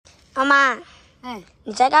妈妈，哎，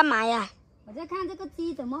你在干嘛呀？我在看这个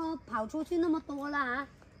鸡怎么跑出去那么多了啊？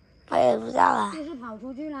我也不知道啊。就是跑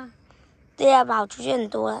出去了。对呀，跑出去很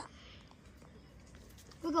多了。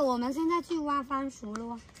哥哥，我们现在去挖番薯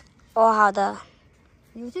了。哦，好的。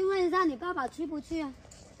你去问一下你爸爸去不去啊？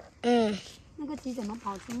嗯。那个鸡怎么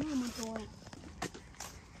跑出那么多呀？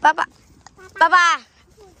爸爸，爸爸，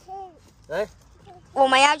哎，我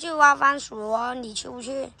们要去挖番薯哦，你去不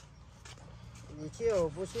去？你去我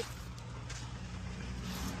不去，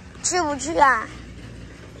去不去啊？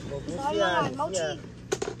我不去啊，你去啊。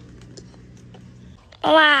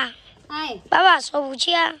妈妈，哎，爸爸说不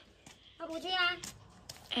去啊。他不去啊？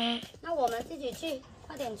嗯。那我们自己去，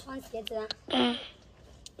快点穿鞋子啊。嗯。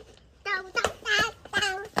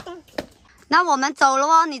那我们走了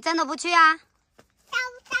哦，你真的不去啊？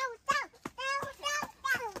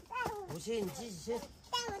不去，你自己去。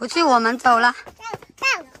不去，我们走了。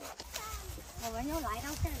我们又来到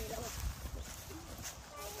这里了，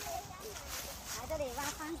来这里挖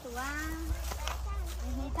番薯啊！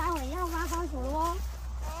你待会要挖番薯了哦。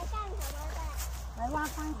来干什么的？来挖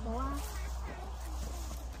番薯啊！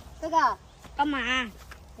这个干嘛？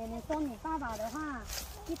你说你爸爸的话，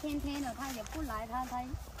一天天的他也不来，他想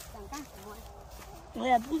干什么？我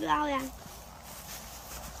也不知道呀。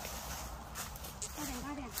快点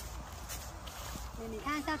快点！你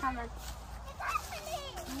看一下他们。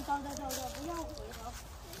你走，不要回头。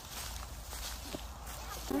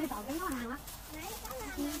你找个乱啊！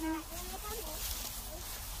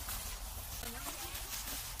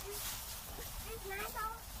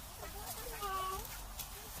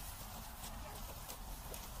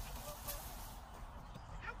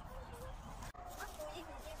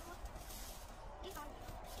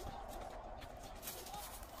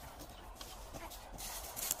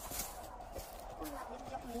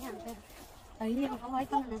哎呀，好开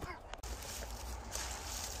心啊！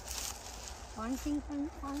黄金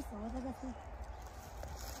番薯这个是，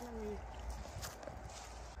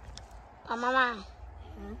妈妈，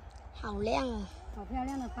嗯，好亮哦。好漂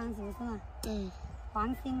亮的番薯是吧？嗯。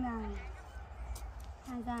黄金的，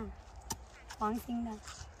看一下，黄金的。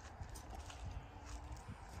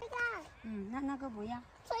这个，那个不要。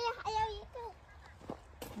这里还有一个，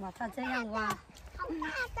哇，他这样挖，好大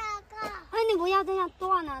的个。哎，你不要这样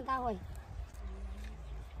断啊，待会。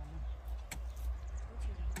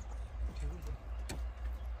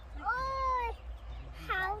哦，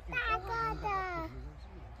好大个的。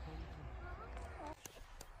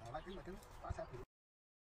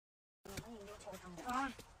啊！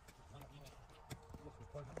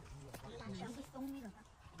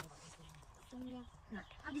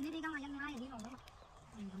你呢啲咁嘅人拉啲路咯。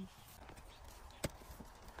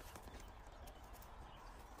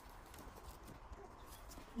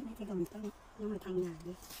呢個唔得，因為太硬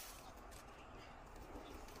嘅。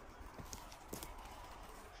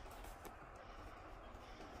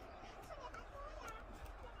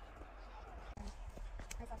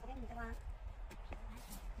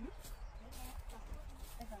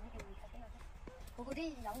嗰啲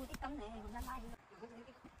有啲根嚟，咁樣拉起。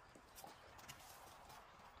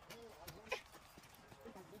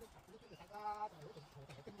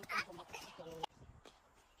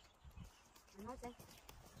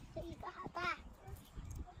这一个好大。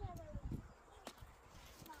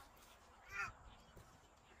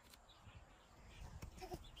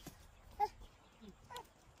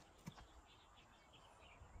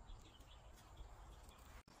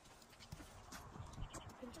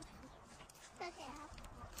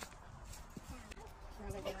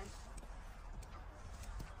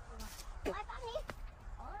我帮你。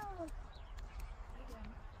哦。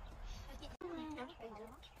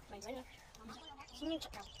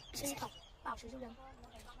吃一口，不好吃就扔。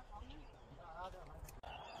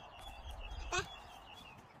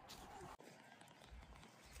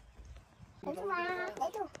来住吗？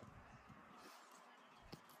来住。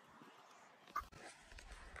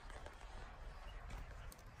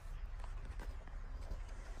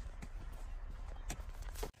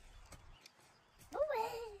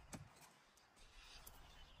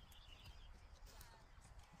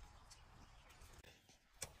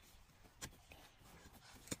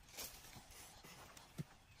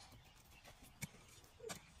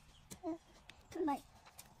累，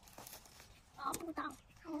熬不到。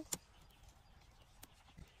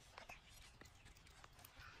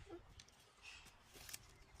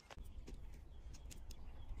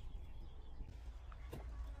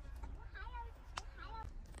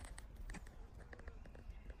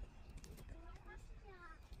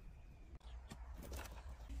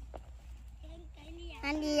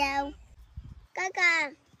哪里有？哥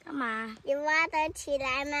哥，干嘛？你挖得起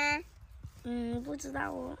来吗？不知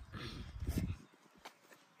道哦。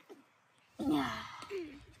呀，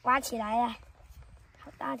挖起来了，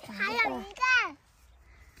好大条！还有一个。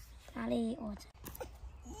哪里？我这。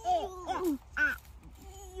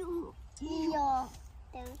有。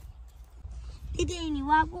弟弟，你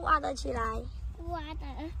挖不挖得起来？挖的。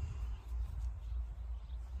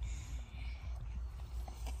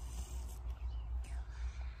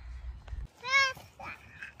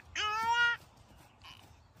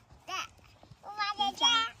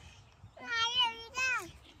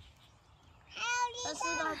这是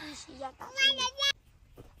到必须要打。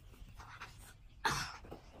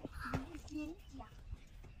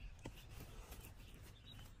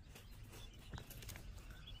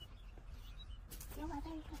给我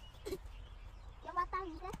到一个，给我到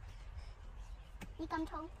一个，你敢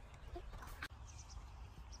抽？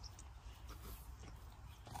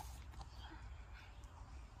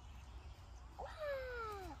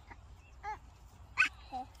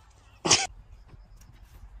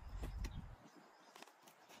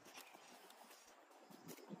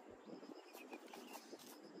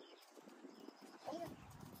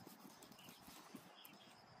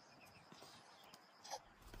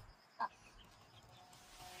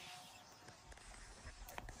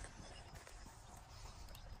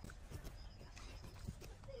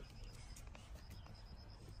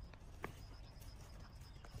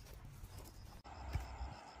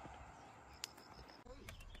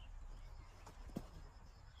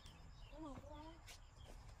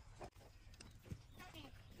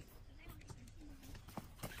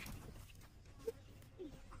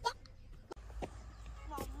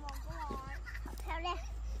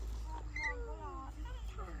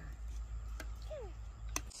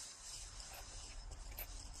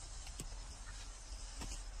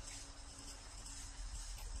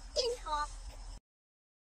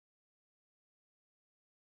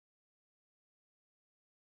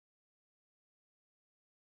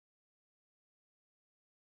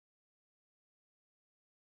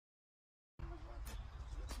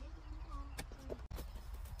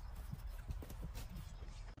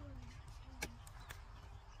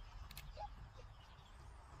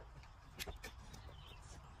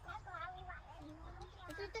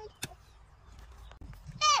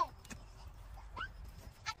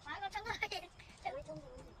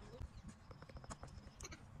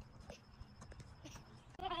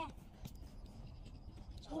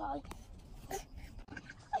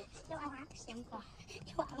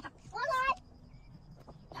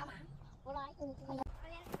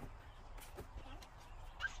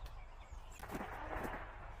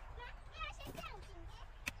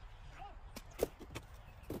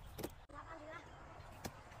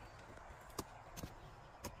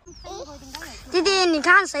弟弟，你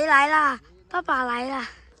看谁来了？爸爸来了。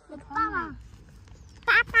爸爸，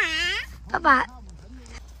爸爸。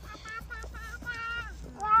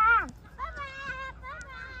哇！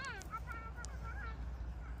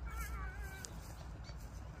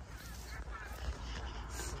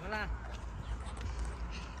怎么了？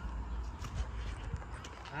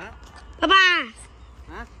啊？爸爸，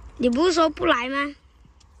啊？你不是说不来吗？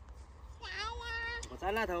我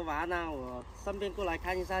在那头玩呢，我顺便过来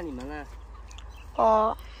看一下你们呢。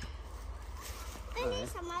哦，那你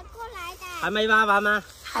什么过来的？还没挖完吗？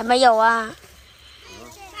还没有啊。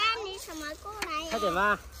那你什么过来快的？点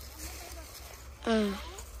挖！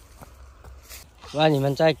哇，你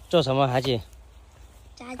们在做什么，孩子？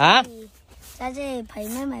在这里陪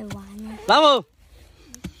妹妹玩呢。老母，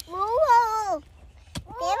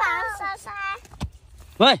别玩莎莎。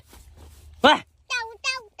喂，来，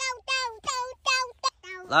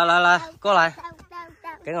过来，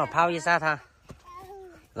给我泡一下它。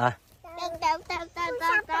来，来，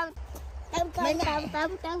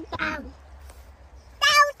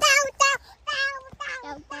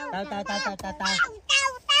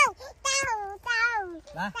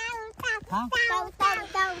好。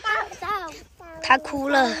他哭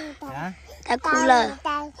了，啊？他哭了。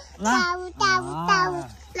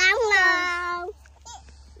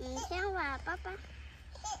你先玩，爸爸。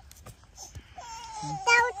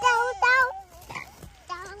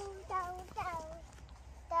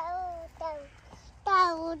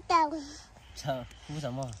扯，哭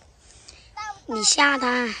什么？你吓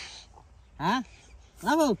他。啊？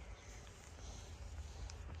老母。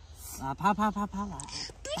啊，泡来，泡。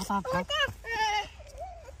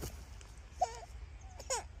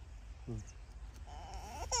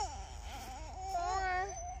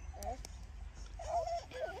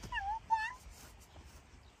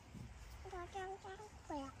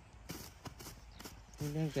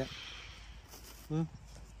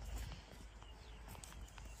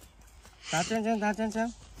这个，打针，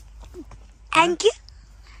 Thank you。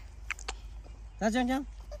来，这样。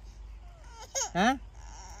啊？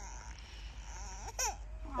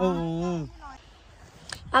哦。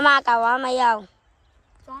妈妈搞完没有？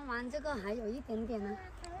装完这个还有一点点呢。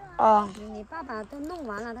哦，你爸爸都弄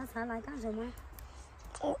完了，他才来干什么？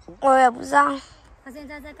我也不知道。他现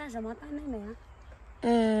在在干什么？带妹妹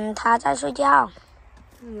啊？他在睡觉。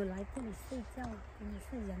来这里睡觉，你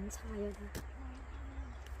是人才呀他。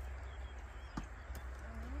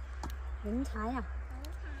人才呀？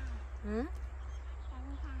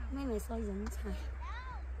妹妹说人才。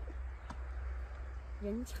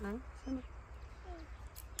人才是吗？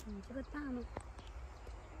这个大吗？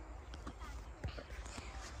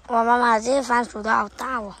我妈妈这些番薯都好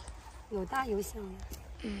大哦。有大有小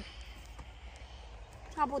的。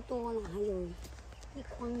差不多了，还有一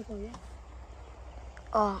筐左右。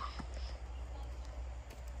哦。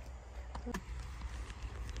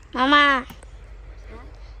妈妈，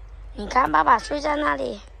你看爸爸睡在那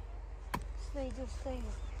里。睡就睡了。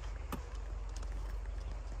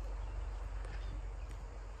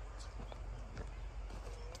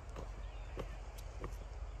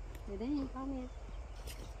有的人方面。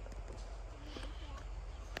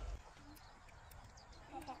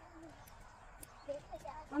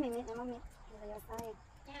媽咪，你媽咪，你有沙嘅？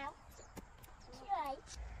有。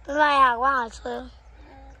對呀，我好吃。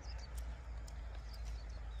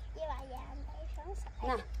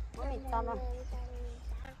嗱，媽咪執啦。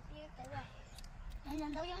人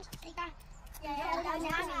人都想食呢家，人人都想食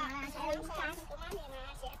媽咪買嘅，人人都想食媽咪買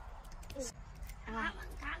嘅。啊，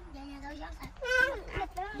人人都想食，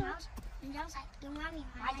唔想食叫媽咪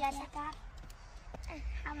買嘅食家。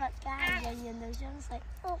哈密瓜，人人都想食。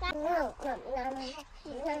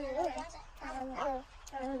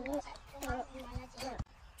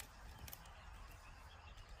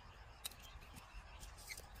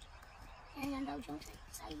人人都想食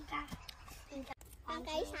西瓜。放幾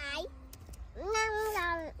晒？啱啦，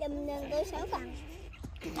人人都想食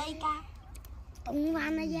西瓜。咁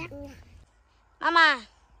玩啦啫。媽媽，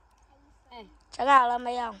整好了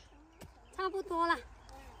沒有？差不多了。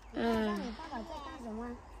你爸爸在干什么？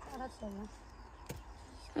叫他走了。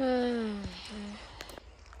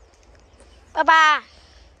爸爸，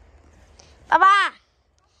爸爸，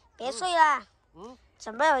别睡了。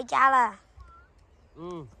准备回家了。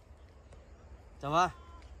怎么？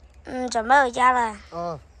准备回家了。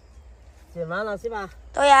哦，剪完了是吧？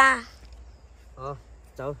对呀。好，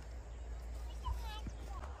走。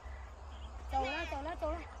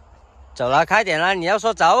走了，快点了！你要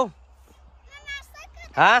说走。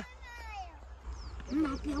啊？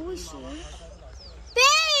媽表會死。爹，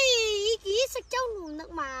已經食周鹵得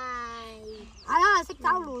埋。係啦，食周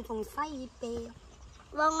鹵同西貝。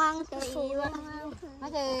汪汪地汪。我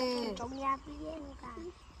哋仲有邊㗎？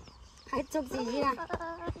喺捉住先啊！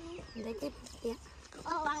唔使驚跌。我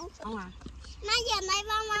玩。好啊。乜嘢咪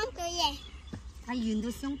汪汪佢嘢？係圓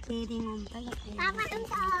到雙臂啲，我唔得入去。挖番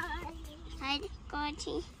台。睇個字。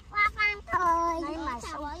挖番台。睇埋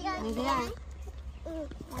手啊！你睇下。係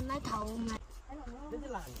咪頭咪？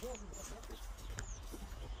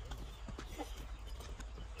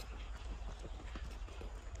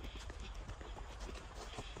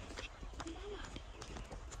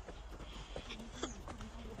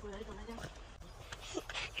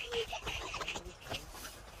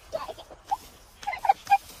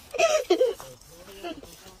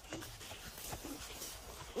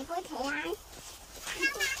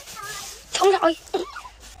衝上去！